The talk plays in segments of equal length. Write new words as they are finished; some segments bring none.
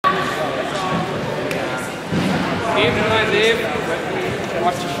Game time, Dave.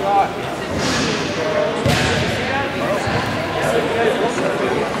 Watch the shot.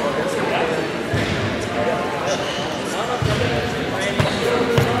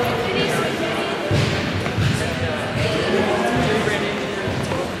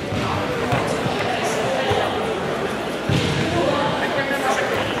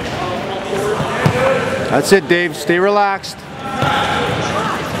 That's it, Dave. Stay relaxed.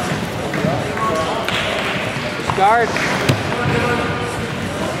 Guard.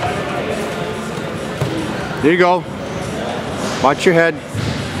 There you go. Watch your head.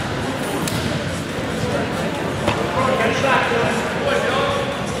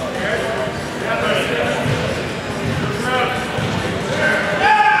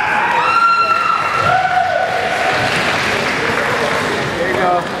 There you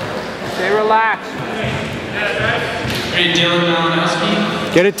go. Stay relaxed. Hey, Dylan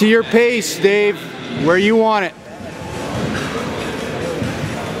Malinowski. Get it to your pace, Dave. Where you want it.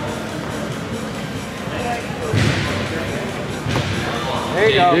 There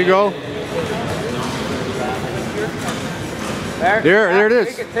you go. There you go. There it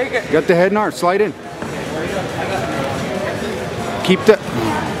is. Take it. Got the head and arm. Slide in. Keep the.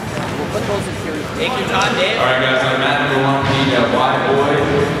 Take your time, Dave. All right, guys. I'm at number 1. We need Wide Boy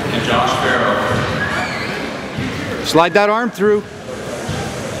and Josh Farrow. Slide that arm through.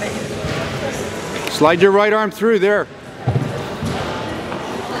 Slide your right arm through there.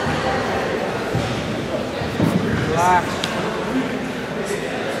 Relax.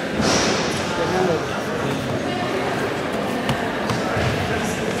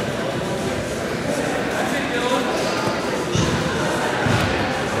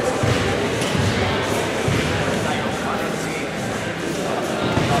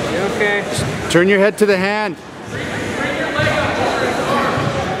 Okay. Turn your head to the hand.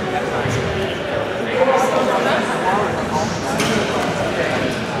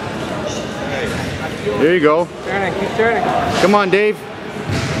 There you go. Turning, keep turning. Come on, Dave.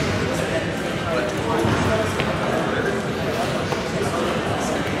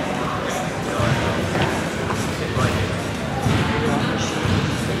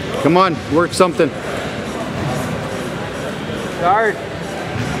 Come on, work something. Guard.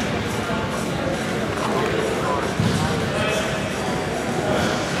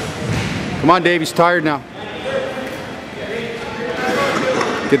 Come on, Dave, he's tired now.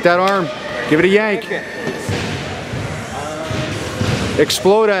 Get that arm. Give it a yank.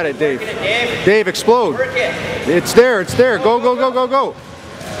 Explode at it, Dave. Dave, explode. It's there, it's there. Go, go, go, go, go.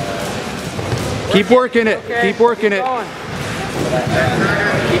 Keep working it. Keep working it.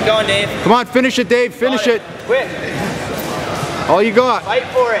 Keep going, Dave. Come on, finish it, Dave. Finish it. Quit. All you got. Fight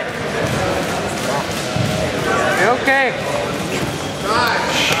for it. Okay.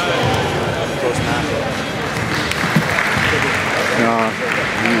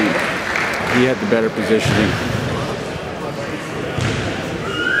 He had the better positioning.